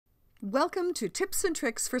Welcome to Tips and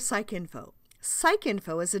Tricks for PsycINFO.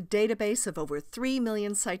 PsycINFO is a database of over 3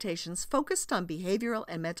 million citations focused on behavioral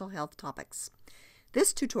and mental health topics.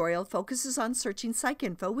 This tutorial focuses on searching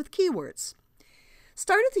PsycINFO with keywords.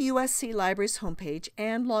 Start at the USC Libraries homepage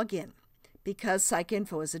and log in. Because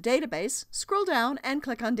PsycINFO is a database, scroll down and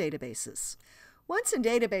click on Databases. Once in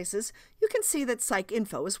Databases, you can see that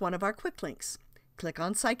PsycINFO is one of our quick links. Click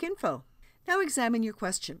on PsycINFO. Now examine your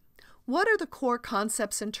question. What are the core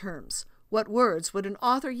concepts and terms? What words would an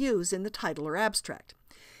author use in the title or abstract?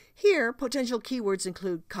 Here, potential keywords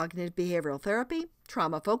include cognitive behavioral therapy,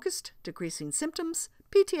 trauma-focused, decreasing symptoms,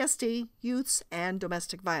 PTSD, youths, and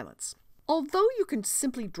domestic violence. Although you can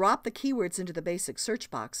simply drop the keywords into the basic search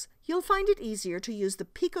box, you'll find it easier to use the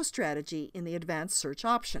PICO strategy in the Advanced Search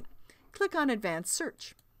option. Click on Advanced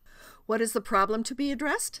Search. What is the problem to be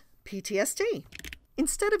addressed? PTSD.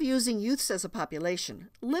 Instead of using youths as a population,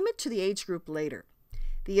 limit to the age group later.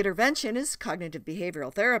 The intervention is cognitive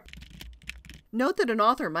behavioral therapy. Note that an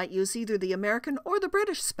author might use either the American or the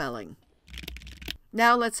British spelling.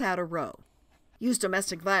 Now let's add a row. Use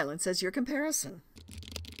domestic violence as your comparison.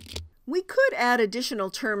 We could add additional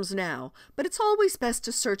terms now, but it's always best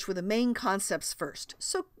to search with the main concepts first,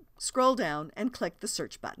 so scroll down and click the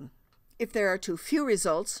search button. If there are too few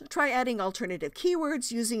results, try adding alternative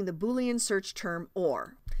keywords using the Boolean search term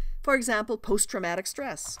OR. For example, post-traumatic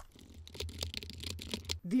stress.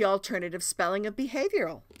 The alternative spelling of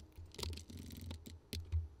behavioral.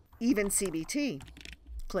 Even CBT.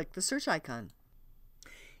 Click the search icon.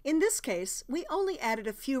 In this case, we only added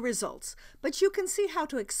a few results, but you can see how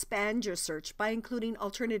to expand your search by including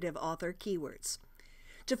alternative author keywords.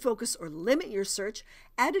 To focus or limit your search,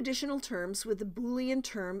 add additional terms with the Boolean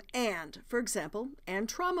term AND, for example, and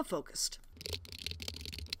trauma-focused.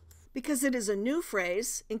 Because it is a new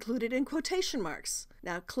phrase, include it in quotation marks.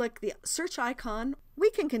 Now click the search icon. We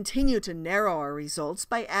can continue to narrow our results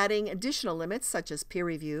by adding additional limits such as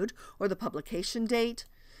peer-reviewed or the publication date,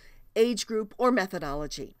 age group, or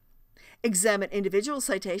methodology. Examine individual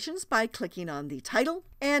citations by clicking on the title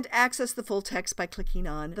and access the full text by clicking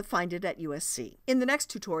on the Find It at USC. In the next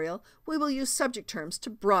tutorial, we will use subject terms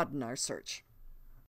to broaden our search.